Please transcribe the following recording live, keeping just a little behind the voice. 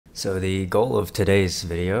So the goal of today's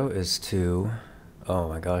video is to, oh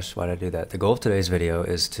my gosh, why did I do that? The goal of today's video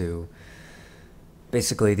is to,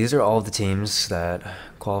 basically these are all of the teams that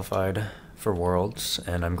qualified for Worlds,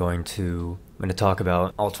 and I'm going to talk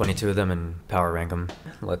about all 22 of them and power rank them.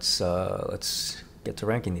 Let's get to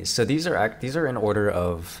ranking these. So these are in order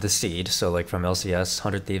of the seed. So like from LCS,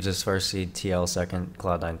 100 Thieves is first seed, TL second,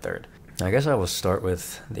 Cloud9 third. I guess I will start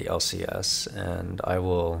with the LCS, and I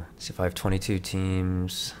will see if I have 22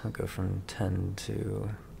 teams. I'll go from 10 to...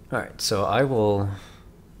 Alright, so I will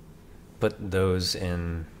put those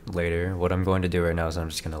in later. What I'm going to do right now is I'm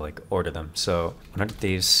just going to like order them. So 100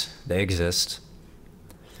 Thieves, they exist.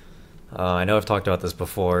 I know I've talked about this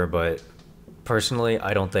before, but personally,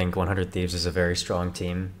 I don't think 100 Thieves is a very strong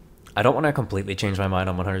team. I don't want to completely change my mind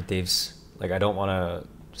on 100 Thieves. Like, I don't want to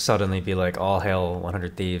suddenly be like, all hail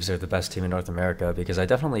 100 Thieves, they're the best team in North America, because I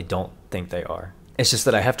definitely don't think they are. It's just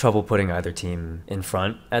that I have trouble putting either team in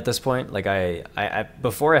front at this point. Like I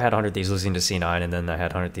before I had 100 Thieves losing to C9, and then I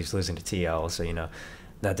had 100 Thieves losing to TL, so you know,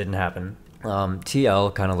 that didn't happen.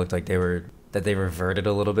 TL kind of looked like they reverted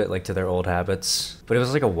a little bit like to their old habits, but it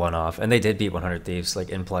was like a one-off, and they did beat 100 Thieves like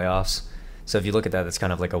in playoffs. So if you look at that, it's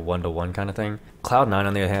kind of like a one-to-one kind of thing. Cloud9,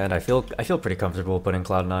 on the other hand, I feel pretty comfortable putting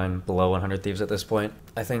Cloud9 below 100 Thieves at this point.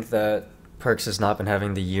 I think that Perkz has not been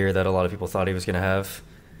having the year that a lot of people thought he was going to have.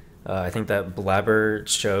 I think that Blabber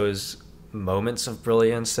shows moments of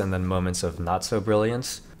brilliance and then moments of not so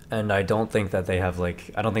brilliance. And I don't think that they have I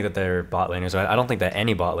don't think that they're bot laners. I don't think that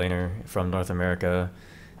any bot laner from North America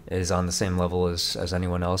is on the same level as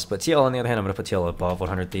anyone else. But TL, on the other hand, I'm going to put TL above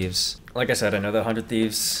 100 Thieves. Like I said, I know that 100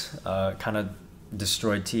 Thieves kind of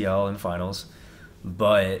destroyed TL in finals,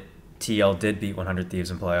 but TL did beat 100 Thieves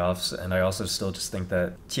in playoffs, and I also still just think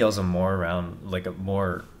that TL's a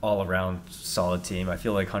more all-around solid team. I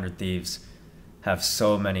feel like 100 Thieves have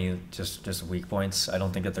so many just weak points. I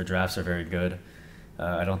don't think that their drafts are very good.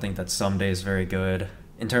 I don't think that Someday is very good.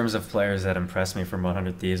 In terms of players that impress me from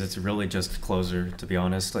 100 Thieves, it's really just closer, to be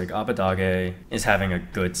honest. Like, Abbedagge is having a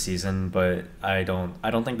good season, but I don't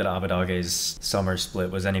think that Abbedagge's summer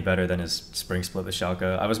split was any better than his spring split with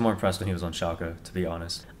Schalke. I was more impressed when he was on Schalke, to be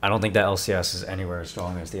honest. I don't think that LCS is anywhere as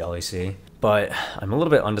strong as the LEC, but I'm a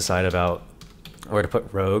little bit undecided about where to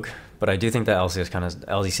put Rogue, but I do think that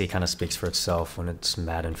LEC kind of speaks for itself when it's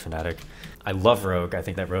Mad and Fnatic. I love Rogue. I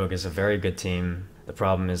think that Rogue is a very good team. The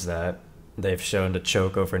problem is that they've shown to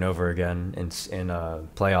choke over and over again in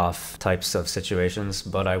playoff types of situations.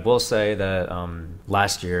 But I will say that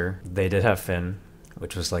last year they did have Finn,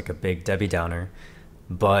 which was like a big Debbie Downer.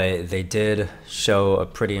 But they did show a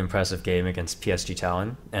pretty impressive game against PSG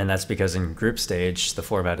Talon. And that's because in group stage, the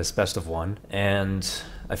format is best of one. And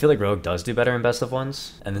I feel like Rogue does do better in best of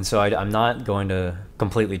ones. And then so I'm not going to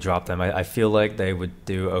completely drop them. I feel like they would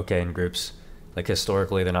do okay in groups. Like,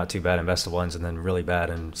 historically, they're not too bad in best of ones and then really bad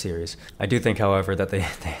in series. I do think, however, that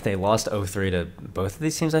they lost 0-3 to both of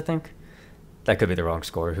these teams, I think. That could be the wrong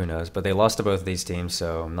score, who knows. But they lost to both of these teams,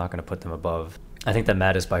 so I'm not going to put them above. I think that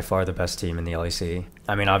Mad is by far the best team in the LEC.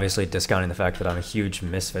 I mean, obviously, discounting the fact that I'm a huge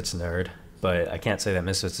Misfits nerd, but I can't say that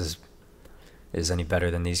Misfits is any better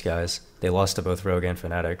than these guys. They lost to both Rogue and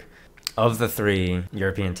Fnatic. Of the three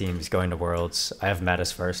European teams going to Worlds, I have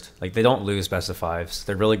Mattis first. Like, they don't lose best of fives.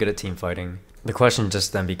 They're really good at team fighting. The question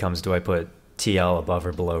just then becomes, do I put TL above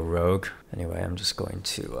or below Rogue? Anyway, I'm just going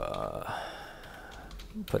to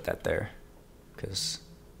put that there, because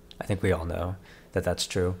I think we all know that that's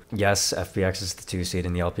true. Yes, FPX is the 2 seed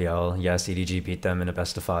in the LPL. Yes, EDG beat them in a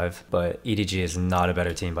best of 5, but EDG is not a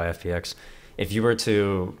better team by FPX. If you were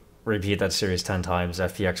to repeat that series 10 times,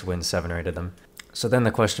 FPX wins 7 or 8 of them. So then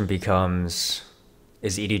the question becomes,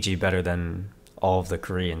 is EDG better than all of the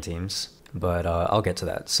Korean teams? But I'll get to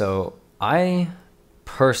that. So I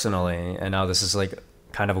personally, and now this is like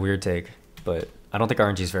kind of a weird take, but I don't think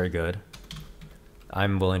RNG is very good.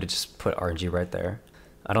 I'm willing to just put RNG right there.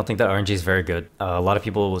 I don't think that RNG is very good. A lot of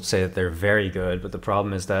people would say that they're very good, but the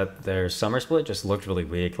problem is that their summer split just looked really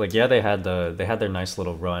weak. Like, yeah, they had their nice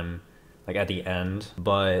little run like at the end,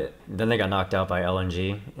 but then they got knocked out by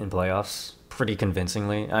LNG in playoffs pretty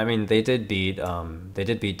convincingly. I mean, they did beat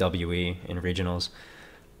WE in regionals,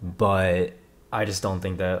 but I just don't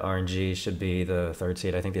think that RNG should be the 3rd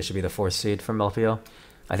seed. I think they should be the 4th seed from LPL.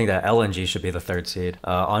 I think that LNG should be the 3rd seed.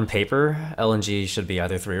 On paper, LNG should be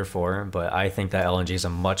either 3 or 4, but I think that LNG is a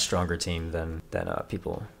much stronger team than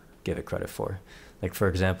people give it credit for. Like, for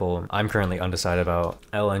example, I'm currently undecided about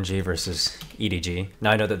LNG versus EDG.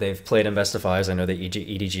 Now, I know that they've played in best of fives. I know that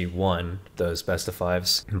EDG won those best of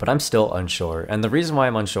fives, but I'm still unsure. And the reason why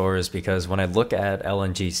I'm unsure is because when I look at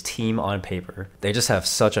LNG's team on paper, they have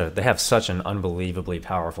such an unbelievably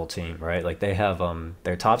powerful team, right? Like, they have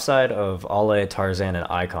their top side of Ale, Tarzan, and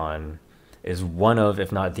Icon is one of,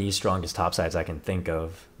 if not the strongest top sides I can think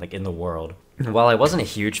of, like, in the world. While I wasn't a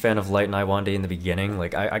huge fan of Light and iWandy in the beginning,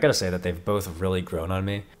 like, I gotta say that they've both really grown on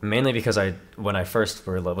me. Mainly because when I first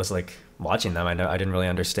was like watching them, I didn't really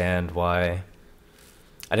understand why.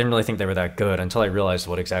 I didn't really think they were that good until I realized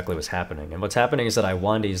what exactly was happening. And what's happening is that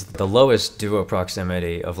iWandy's the lowest duo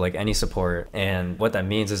proximity of like any support, and what that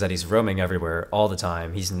means is that he's roaming everywhere all the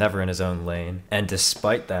time. He's never in his own lane. And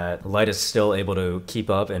despite that, Light is still able to keep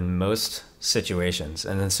up in most situations.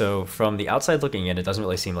 And then so from the outside looking in, it doesn't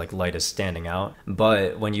really seem like Light is standing out.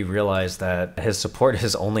 But when you realize that his support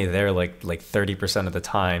is only there like 30% of the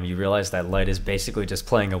time, you realize that Light is basically just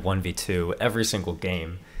playing a 1v2 every single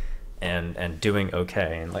game and doing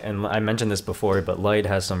okay. And I mentioned this before, but Light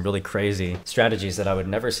has some really crazy strategies that I would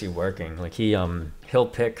never see working. Like he'll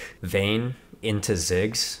pick Vayne into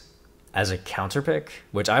Ziggs as a counter pick,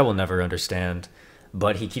 which I will never understand.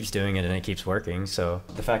 But he keeps doing it and it keeps working. So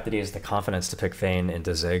the fact that he has the confidence to pick Vayne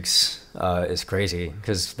into Ziggs is crazy,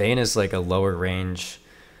 because Vayne is like a lower range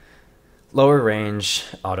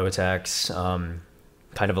auto attacks, kind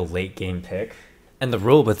of a late game pick. And the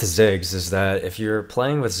rule with Ziggs is that if you're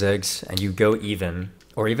playing with Ziggs and you go even,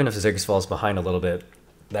 or even if Ziggs falls behind a little bit,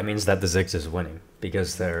 that means that the Ziggs is winning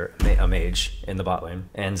because they're a mage in the bot lane.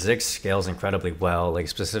 And Ziggs scales incredibly well. Like,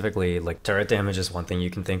 specifically, like, turret damage is one thing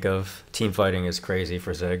you can think of. Team fighting is crazy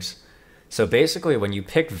for Ziggs. So basically, when you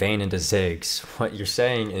pick Vayne into Ziggs, what you're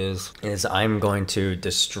saying is I'm going to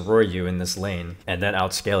destroy you in this lane and then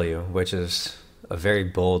outscale you, which is a very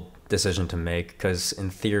bold decision to make, because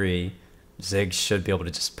in theory, Ziggs should be able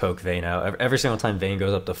to just poke Vayne out. Every single time Vayne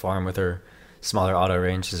goes up to farm with her smaller auto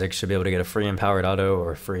range, Ziggs should be able to get a free empowered auto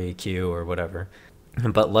or free Q or whatever.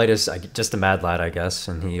 But Light is just a mad lad, I guess,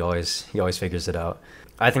 and he always figures it out.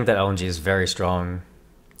 I think that LNG is very strong.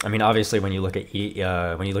 I mean, obviously, when you look at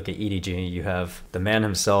EDG, you have the man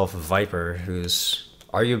himself, Viper, who's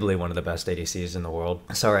arguably one of the best ADCs in the world.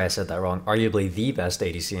 Sorry, I said that wrong. Arguably the best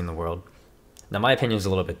ADC in the world. Now, my opinion is a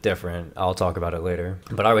little bit different. I'll talk about it later.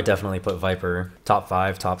 But I would definitely put Viper top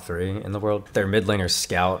 5, top 3 in the world. Their mid laner,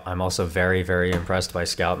 Scout. I'm also very, very impressed by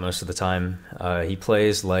Scout most of the time. He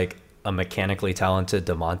plays like a mechanically talented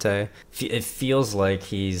Damonte. It feels like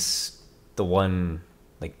he's the one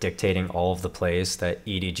like dictating all of the plays that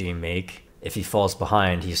EDG make. If he falls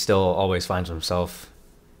behind, he still always finds a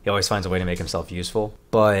way to make himself useful.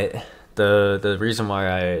 But the reason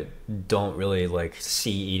why I don't really like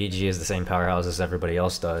see EDG as the same powerhouse as everybody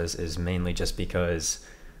else does is mainly just because,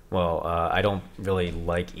 well, I don't really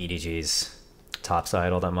like EDG's top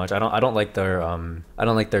side all that much. I don't like their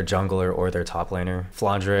jungler or their top laner,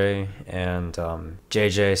 Flandre and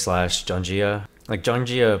JJ/Jungia. Like,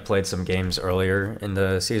 Jungia played some games earlier in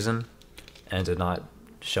the season and did not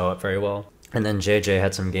show up very well. And then JJ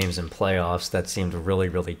had some games in playoffs that seemed really,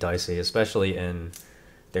 really dicey, especially in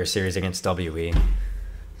their series against WE.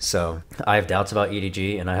 So I have doubts about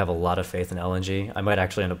EDG, and I have a lot of faith in LNG. I might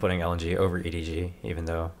actually end up putting LNG over EDG, even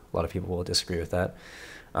though a lot of people will disagree with that.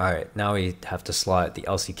 All right, now we have to slot the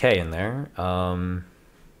LCK in there. Oh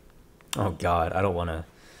God, I don't want to.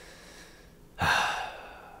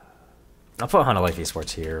 I'll put Hanalife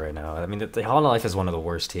Esports here right now. I mean, the Hanalife is one of the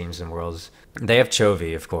worst teams in Worlds. They have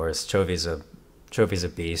Chovy, of course. Chovy's a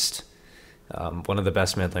beast. One of the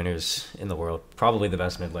best mid laners in the world, probably the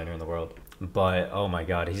best mid laner in the world. But oh my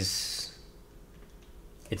God, it's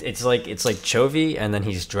like Chovy, and then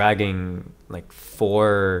he's dragging like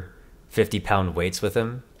 4 50-pound weights with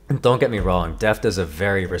him. Don't get me wrong, Deft is a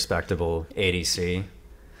very respectable ADC.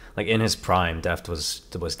 Like, in his prime, Deft was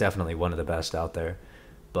definitely one of the best out there,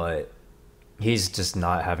 but he's just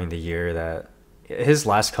not having the year that his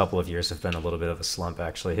last couple of years have been a little bit of a slump.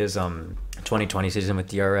 Actually, his 2020 season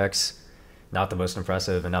with DRX, not the most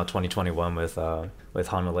impressive, and now 2021 with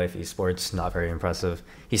Hanalife Esports, not very impressive.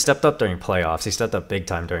 He stepped up during playoffs. He stepped up big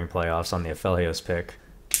time during playoffs on the Aphelios pick.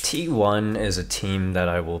 T1 is a team that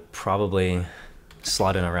I will probably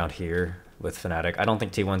slot in around here with Fnatic. I don't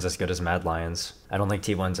think T1's as good as Mad Lions. I don't think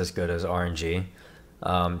T1's as good as RNG.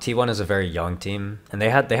 T1 is a very young team, and they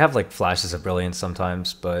have like flashes of brilliance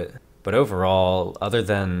sometimes, but overall, other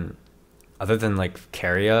than like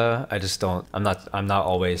Keria, I'm not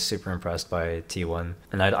always super impressed by T1.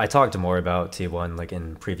 And I talked more about T1 like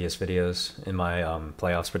in previous videos, in my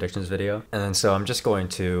playoffs predictions video. And then so I'm just going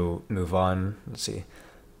to move on. Let's see.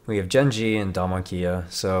 We have Gen.G and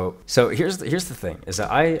Damacia. So here's the thing is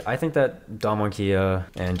that I think that Damacia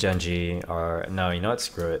and Gen.G are no, you know what?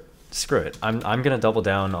 Screw it. I'm gonna double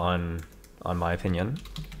down on my opinion.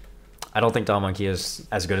 I don't think Damacia is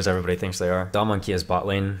as good as everybody thinks they are. Damacia's bot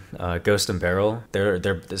lane, Ghost and Beryl, they're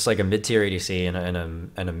it's like a mid-tier ADC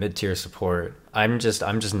and a mid-tier support. I'm just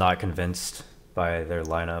not convinced by their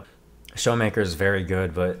lineup. Showmaker is very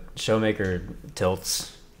good, but Showmaker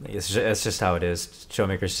tilts. It's just how it is.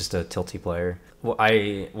 Showmaker's just a tilty player. Well,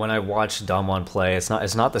 when I watched Damwon play, it's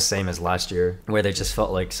not the same as last year, where they just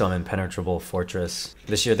felt like some impenetrable fortress.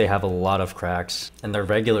 This year they have a lot of cracks, and their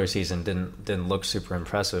regular season didn't look super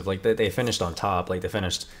impressive. Like they finished on top, like they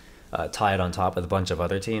finished tied on top with a bunch of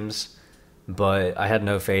other teams, but I had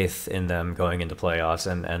no faith in them going into playoffs.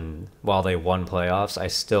 And while they won playoffs, I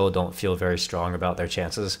still don't feel very strong about their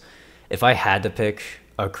chances. If I had to pick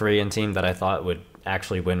a Korean team that I thought would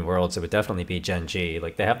actually win Worlds, it would definitely be Gen.G.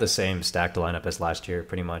 Like they have the same stacked lineup as last year,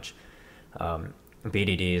 pretty much.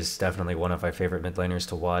 BDD is definitely one of my favorite mid laners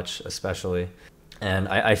to watch, especially. And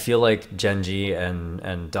I feel like Gen.G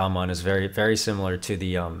and Damwon is very similar to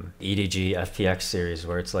the EDG FPX series,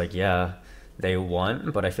 where it's like, yeah, they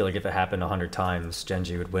won, but I feel like if it happened 100 times,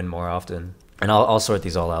 Gen.G would win more often. And I'll sort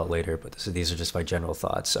these all out later, but these are just my general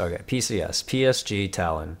thoughts. Okay, PCS, PSG,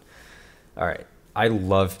 Talon. All right. I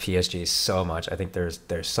love PSG so much. I think there's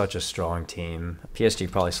such a strong team.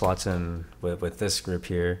 PSG probably slots in with this group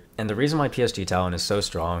here. And the reason why PSG Talon is so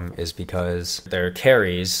strong is because their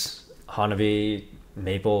carries, Hanabi,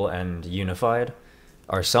 Maple, and Unified,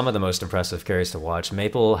 are some of the most impressive carries to watch.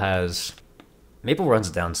 Maple runs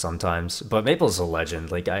it down sometimes, but Maple's a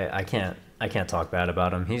legend. Like I can't talk bad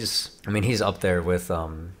about him. He's up there with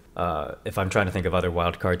if I'm trying to think of other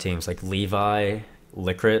wildcard teams like Levi,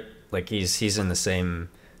 Licrit. Like he's in the same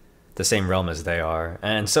realm as they are,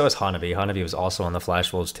 and so is Hanabi. Hanabi was also on the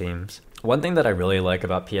Flash Wolves teams. One thing that I really like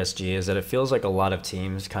about PSG is that it feels like a lot of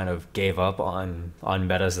teams kind of gave up on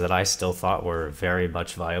metas that I still thought were very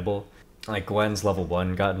much viable. Like Gwen's level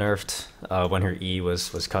 1 got nerfed when her E was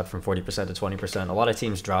cut from 40% to 20%. A lot of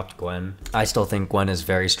teams dropped Gwen. I still think Gwen is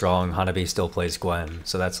very strong. Hanabi still plays Gwen,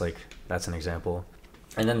 so that's an example.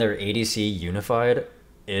 And then their ADC Unified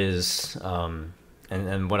is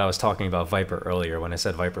And when I was talking about Viper earlier, when I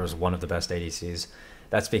said Viper was one of the best ADCs,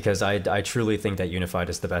 that's because I truly think that Unified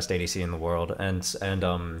is the best ADC in the world. And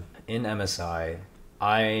in MSI,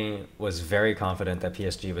 I was very confident that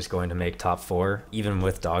PSG was going to make top 4, even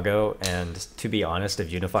with Doggo. And to be honest,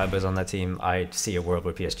 if Unified was on that team, I see a world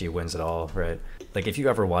where PSG wins it all, right? Like if you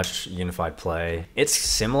ever watch Unified play, it's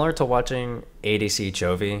similar to watching ADC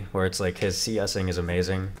Chovy, where it's like his CSing is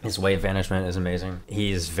amazing, his wave management is amazing.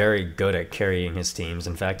 He's very good at carrying his teams.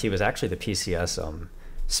 In fact, he was actually the PCS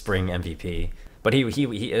spring MVP, but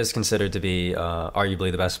he is considered to be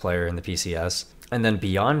arguably the best player in the PCS. And then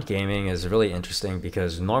Beyond Gaming is really interesting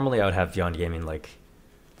because normally I would have Beyond Gaming like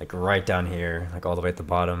right down here, like all the way at the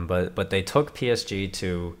bottom, but they took PSG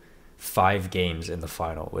to 5 games in the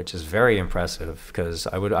final, which is very impressive because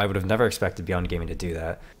I would have never expected Beyond Gaming to do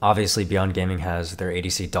that. Obviously, Beyond Gaming has their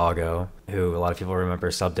ADC Doggo, who a lot of people remember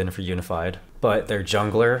subbed in for Unified, but their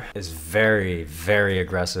jungler is very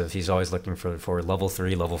aggressive. He's always looking for level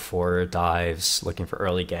 3, level 4 dives, looking for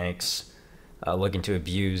early ganks, looking to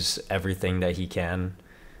abuse everything that he can.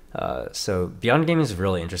 So Beyond Gaming is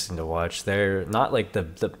really interesting to watch. They're not like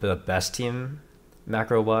the best team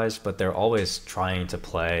macro-wise, but they're always trying to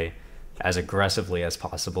play as aggressively as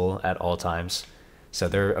possible at all times. So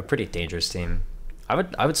they're a pretty dangerous team. I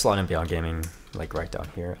would slot in Beyond Gaming like right down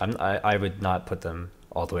here. I would not put them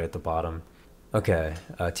all the way at the bottom. Okay,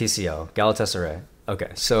 TCL, Galatasaray.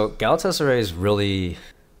 Okay, so Galatasaray is really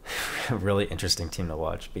interesting team to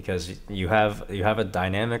watch because you have a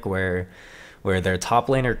dynamic where their top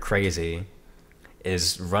laner Crazy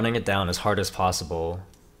is running it down as hard as possible,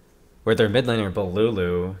 where their mid laner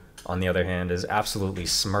Bolulu, on the other hand, is absolutely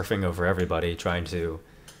smurfing over everybody, trying to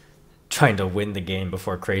win the game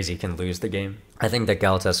before Crazy can lose the game. I think that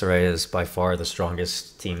Galatasaray is by far the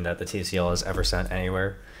strongest team that the TCL has ever sent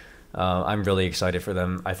anywhere. I'm really excited for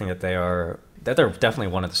them. I think that they're definitely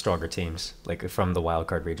one of the stronger teams, like from the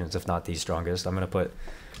wildcard regions, if not the strongest.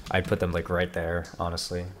 I'd put them like right there,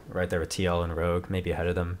 honestly, right there with TL and Rogue, maybe ahead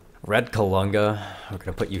of them. Red Kalunga, I'm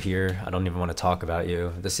gonna put you here. I don't even want to talk about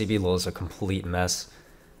you. The CBLOL is a complete mess.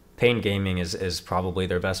 Pain Gaming is probably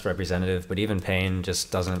their best representative, but even Pain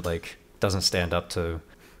just doesn't stand up to.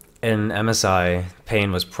 In MSI,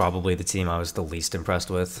 Pain was probably the team I was the least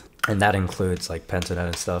impressed with, and that includes like Pentanet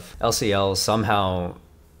and stuff. LCL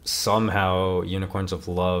somehow Unicorns of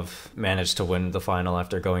Love managed to win the final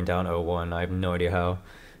after going down 0-1. I have no idea how.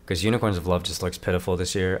 because Unicorns of Love just looks pitiful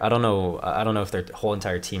this year. I don't know. I don't know if their whole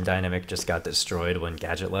entire team dynamic just got destroyed when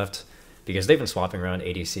Gadget left, because they've been swapping around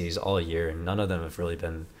ADCs all year and none of them have really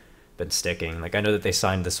been sticking. Like, I know that they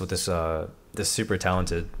signed this with this super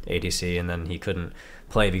talented ADC, and then he couldn't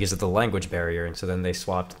play because of the language barrier, and so then they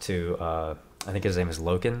swapped to I think his name is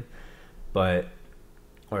Loken, but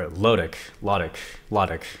or Lodic.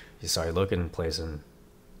 Sorry, Loken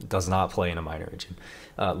does not play in a minor region.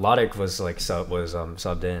 Lodic was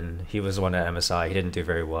subbed in. He was the one at MSI. He didn't do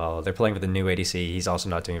very well. They're playing with the new ADC. He's also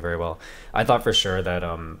not doing very well. I thought for sure that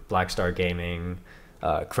Black Star Gaming,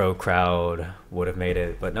 Crow Crowd would have made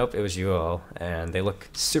it, but nope, it was UOL, and they look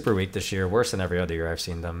super weak this year, worse than every other year I've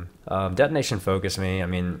seen them. Detonation Focus Me. I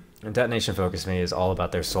mean, Detonation Focus Me is all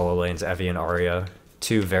about their solo lanes, Evie and Arya,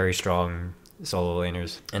 two very strong solo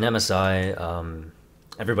laners. And MSI,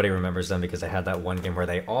 everybody remembers them because they had that one game where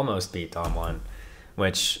they almost beat Dom1,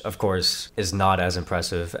 which of course is not as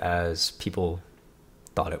impressive as people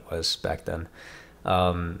thought it was back then.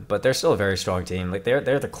 But they're still a very strong team. Like,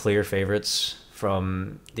 they're the clear favorites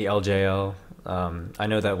from the LJL. I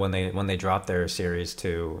know that when they dropped their series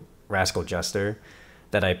to Rascal Jester,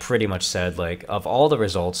 that I pretty much said, like, of all the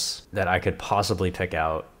results that I could possibly pick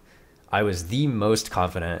out, I was the most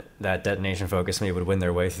confident that Detonation Focus Me would win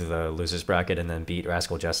their way through the losers bracket and then beat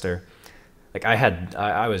Rascal Jester. Like, I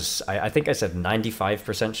think I said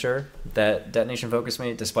 95% sure that Detonation Focus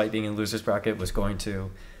Me, despite being in losers bracket, was going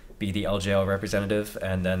to be the LJL representative,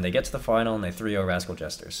 and then they get to the final and they 3-0 Rascal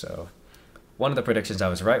Jester. So one of the predictions I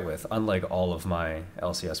was right with, unlike all of my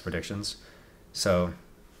LCS predictions. So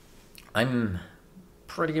I'm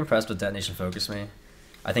pretty impressed with Detonation Focus Me.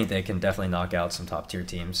 I think they can definitely knock out some top tier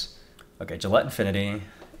teams. Okay, Gillette Infinity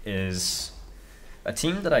is a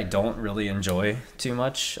team that I don't really enjoy too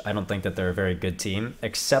much. I don't think that they're a very good team,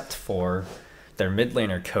 except for their mid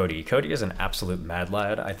laner, Cody. Cody is an absolute mad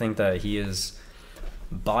lad. I think that he is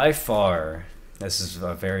by far, this is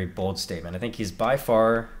a very bold statement, I think he's by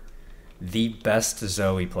far the best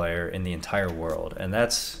Zoe player in the entire world. And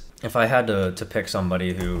that's, if I had to pick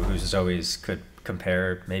somebody whose Zoes could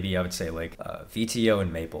compare, maybe I would say like VTO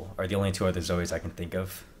and Maple are the only two other Zoes I can think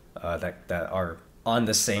of that are on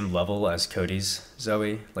the same level as Cody's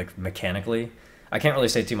Zoe, like mechanically. I can't really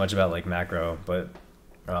say too much about like macro, but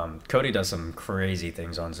Cody does some crazy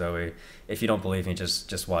things on Zoe. If you don't believe me,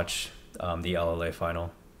 just watch the LLA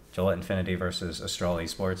final, Gillette Infinity versus Astral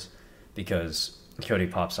Esports, because Cody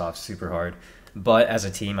pops off super hard. But as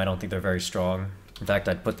a team, I don't think they're very strong. In fact,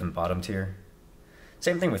 I'd put them bottom tier.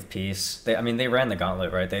 Same thing with Peace. They ran the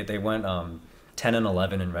gauntlet, right? They went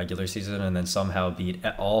 10-11 in regular season, and then somehow beat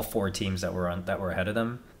all 4 teams that were ahead of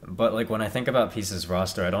them. But like, when I think about Peace's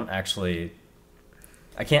roster, I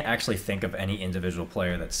can't actually think of any individual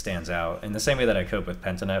player that stands out in the same way that I could with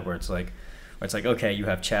Pentanet, where it's like, okay, you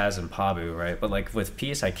have Chaz and Pabu, right? But like with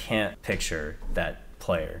Peace, I can't picture that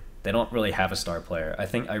player. They don't really have a star player.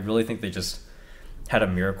 I really think they just had a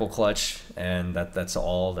miracle clutch, and that's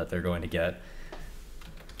all that they're going to get.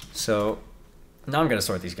 So now I'm going to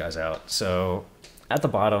sort these guys out. So at the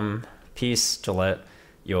bottom, Peace, Gillette,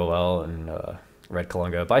 UOL, and Red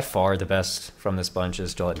Kalunga. By far the best from this bunch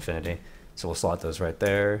is Gillette Infinity. So we'll slot those right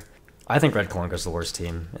there. I think Red Kalunga is the worst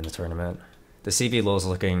team in the tournament. The CB Lul's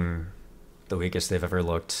looking the weakest they've ever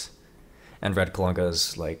looked. And Red Kalunga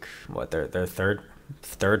is like, what, their third,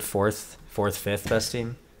 fourth, fifth best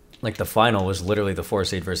team? Like, the final was literally the 4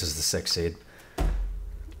 seed versus the 6 seed.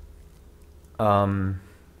 I'll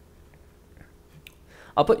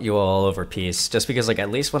put UOL over Peace, just because, like,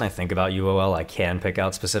 at least when I think about UOL, I can pick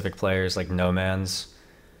out specific players, like No Man's,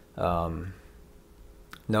 Anonisic.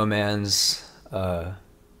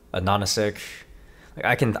 Like,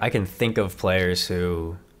 I can think of players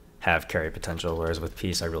who have carry potential, whereas with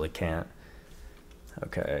Peace, I really can't.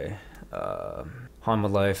 Okay,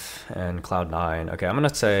 Hanwha Life and Cloud9. Okay, I'm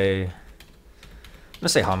gonna say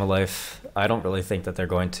Hanwha Life. I don't really think that they're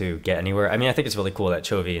going to get anywhere. I mean, I think it's really cool that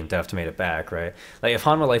Chovy and Deft made it back, right? Like, if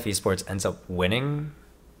Hanwha Life Esports ends up winning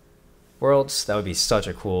Worlds, that'd be such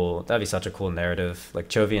a cool narrative. Like,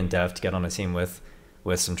 Chovy and Deft get on a team with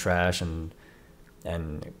some trash and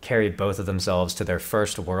carry both of themselves to their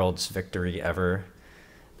first Worlds victory ever.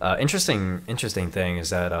 Interesting thing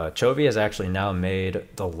is that Chovy has actually now made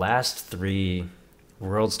the last 3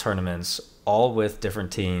 Worlds tournaments, all with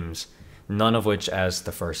different teams, none of which as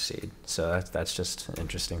the first seed. So that's just an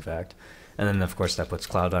interesting fact. And then, of course, that puts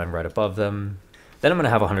Cloud9 right above them. Then I'm going to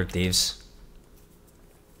have 100 Thieves.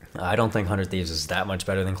 I don't think 100 Thieves is that much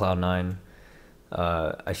better than Cloud9.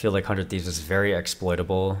 I feel like 100 Thieves is very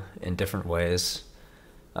exploitable in different ways,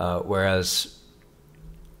 whereas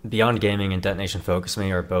Beyond Gaming and Detonation Focus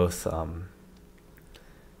Me are both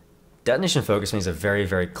Detonation Focus Me is a very,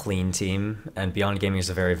 very clean team, and Beyond Gaming is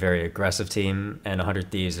a very, very aggressive team, and 100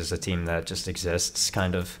 Thieves is a team that just exists,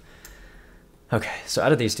 kind of. Okay, so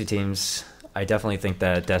out of these two teams, I definitely think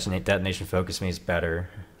that Detonation Focus Me is better.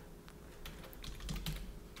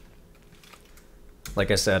 Like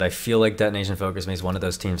I said, I feel like Detonation Focus Me is one of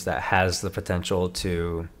those teams that has the potential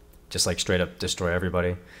to just like straight up destroy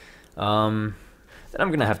everybody. Then I'm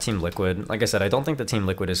gonna have Team Liquid. Like I said, I don't think the Team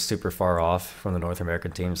Liquid is super far off from the North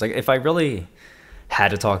American teams. Like if I really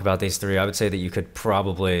had to talk about these three, I would say that you could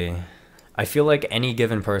probably, I feel like any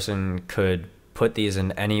given person could put these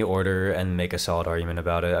in any order and make a solid argument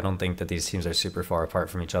about it. I don't think that these teams are super far apart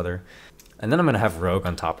from each other. And then I'm gonna have Rogue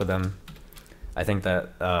on top of them. I think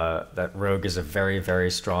that that Rogue is a very, very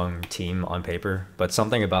strong team on paper, but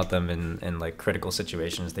something about them in like critical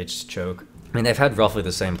situations, they just choke. I mean, they've had roughly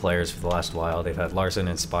the same players for the last while. They've had Larson,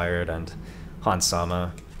 Inspired, and Hans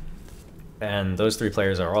Sama. And those three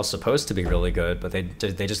players are all supposed to be really good, but they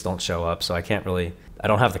just don't show up, so I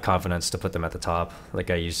don't have the confidence to put them at the top like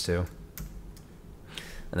I used to.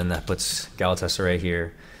 And then that puts Galatasaray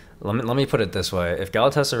here. Let me put it this way. If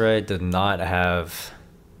Galatasaray did not have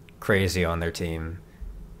Crazy on their team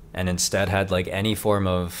and instead had like any form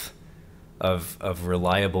of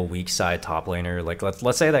reliable weak side top laner, like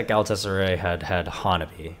let's say that Galatasaray had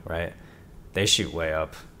Hanabi, right? They shoot way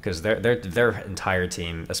up because their entire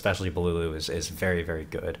team, especially Bululu, is very, very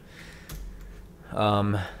good.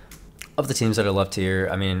 Of the teams that are left here,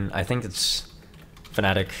 I mean, I think it's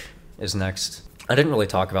Fnatic is next. I didn't really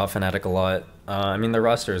talk about Fnatic a lot. I mean, their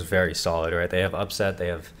roster is very solid, right? They have Upset, they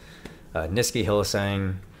have Niski,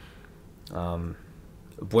 Hylissang.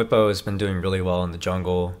 Bwipo has been doing really well in the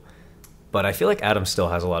jungle, but I feel like Adam still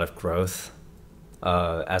has a lot of growth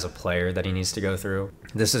as a player that he needs to go through.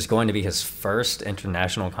 This is going to be his first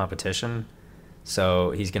international competition,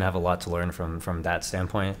 so he's gonna have a lot to learn from that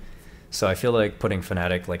standpoint. So I feel like putting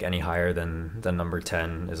Fnatic like any higher than number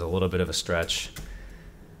 10 is a little bit of a stretch.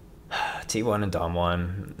 T1 and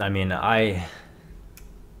Damwon. I mean,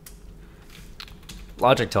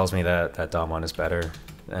 logic tells me that Damwon is better.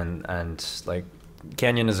 And like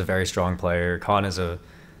Canyon is a very strong player. Khan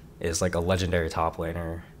is like a legendary top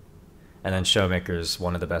laner, and then Showmaker is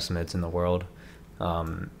one of the best mids in the world.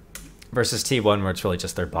 Versus T1, where it's really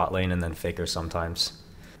just their bot lane and then Faker sometimes.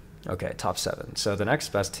 Okay, top 7. So the next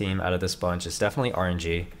best team out of this bunch is definitely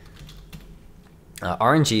RNG.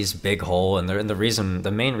 RNG's big hole, and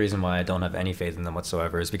the main reason why I don't have any faith in them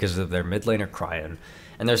whatsoever is because of their mid laner Cryan.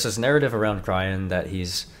 And there's this narrative around Cryan that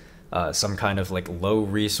he's some kind of like low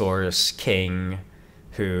resource king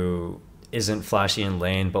who isn't flashy in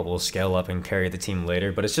lane but will scale up and carry the team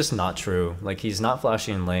later, but it's just not true. Like, he's not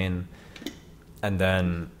flashy in lane and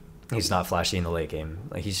then he's not flashy in the late game.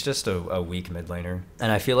 Like, he's just a weak mid laner. And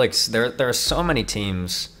I feel like there are so many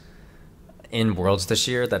teams in Worlds this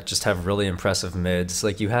year that just have really impressive mids.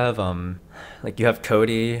 Like you have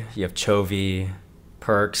Cody, you have Chovy,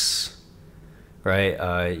 Perks,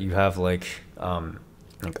 right? You have like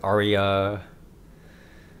Arya,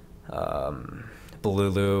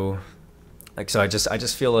 Bululu. Like, so I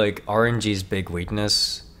just feel like RNG's big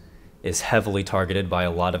weakness is heavily targeted by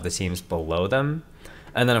a lot of the teams below them.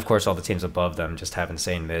 And then, of course, all the teams above them just have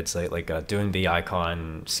insane mids, like Doonby,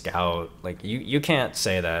 Icon, Scout. Like, you can't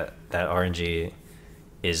say that RNG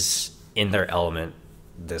is in their element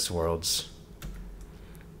this Worlds.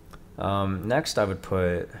 Next, I would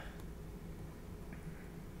put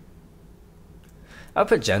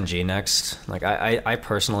Gen G next. Like, I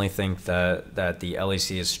personally think that the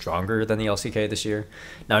LEC is stronger than the LCK this year.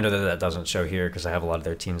 Now, I know that doesn't show here because I have a lot of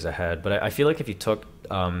their teams ahead, but I feel like if you took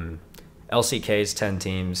LCK's 10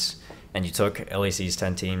 teams and you took LEC's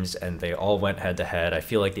 10 teams and they all went head to head, I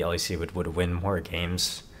feel like the LEC would win more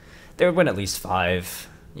games. They would win at least 5,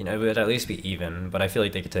 you know, it would at least be even, but I feel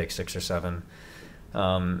like they could take 6 or 7.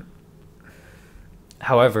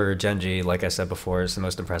 However, Gen G, like I said before, is the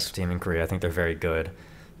most impressive team in Korea. I think they're very good,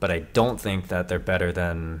 but I don't think that they're better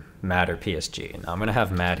than Mad or PSG. Now, I'm going to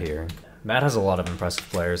have Mad here. Mad has a lot of impressive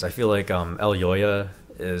players. I feel like Elyoya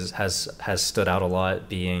has stood out a lot,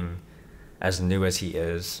 being as new as he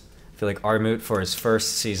is. I feel like Armut, for his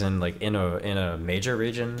first season, like in a major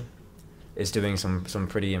region, is doing some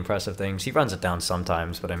pretty impressive things. He runs it down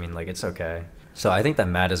sometimes, but I mean, like, it's okay. So I think that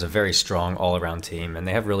Mad is a very strong all-around team, and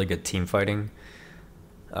they have really good team fighting,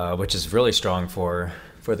 which is really strong for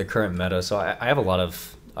the current meta. So I have a lot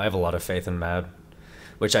of faith in Mad,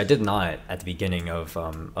 which I did not at the beginning of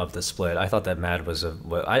the split. I thought that Mad was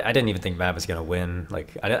I didn't even think Mad was gonna win.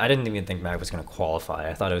 Like, I didn't even think Mad was gonna qualify.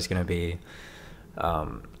 I thought it was gonna be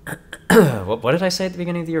Um, what did I say at the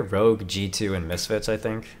beginning of the year? Rogue, G2, and Misfits, I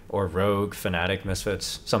think, or Rogue, Fnatic,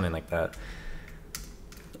 Misfits, something like that.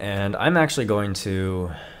 And I'm actually going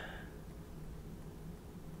to.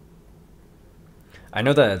 I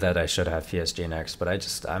know that I should have PSG next,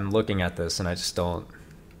 but I'm looking at this and I just don't.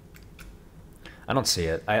 I don't see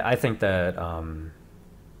it. I think that I'm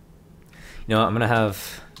gonna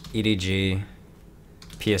have EDG,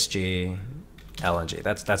 PSG, LNG.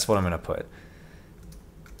 That's what I'm gonna put.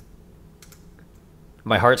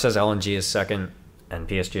 My heart says LNG is second and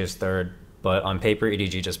PSG is third, but on paper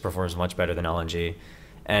EDG just performs much better than LNG,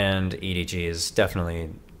 and EDG is definitely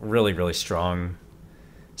really, really strong.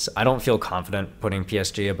 So I don't feel confident putting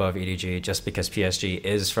PSG above EDG just because PSG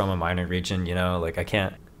is from a minor region, like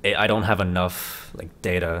I don't have enough like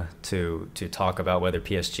data to talk about whether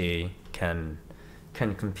PSG can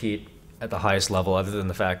compete at the highest level, other than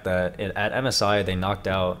the fact that at MSI they not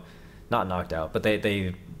knocked out, but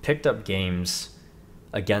they picked up games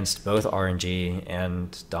against both RNG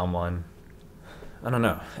and Damwon. I don't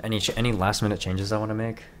know. Any last minute changes I want to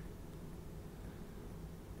make?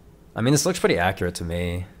 I mean, this looks pretty accurate to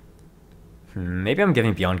me. Maybe I'm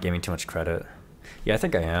giving Beyond Gaming too much credit. Yeah, I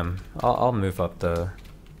think I am. I'll move up the.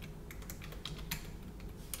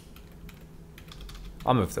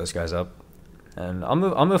 I'll move those guys up, and I'll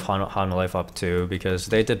move Hanwha up too, because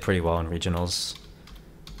they did pretty well in regionals.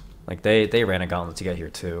 Like they ran a gauntlet to get here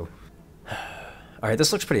too. All right,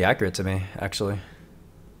 this looks pretty accurate to me, actually.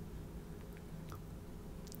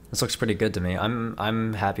 This looks pretty good to me.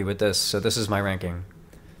 I'm happy with this. So this is my ranking.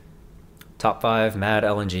 Top 5, MAD,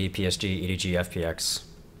 LNG, PSG, EDG, FPX.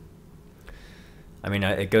 I mean,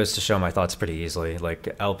 it goes to show my thoughts pretty easily. Like,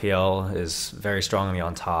 LPL is very strongly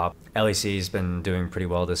on top. LEC's been doing pretty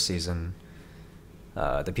well this season.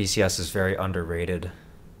 The PCS is very underrated.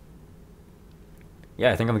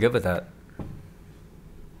 Yeah, I think I'm good with that.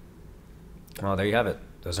 Well, there you have it.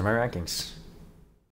 Those are my rankings.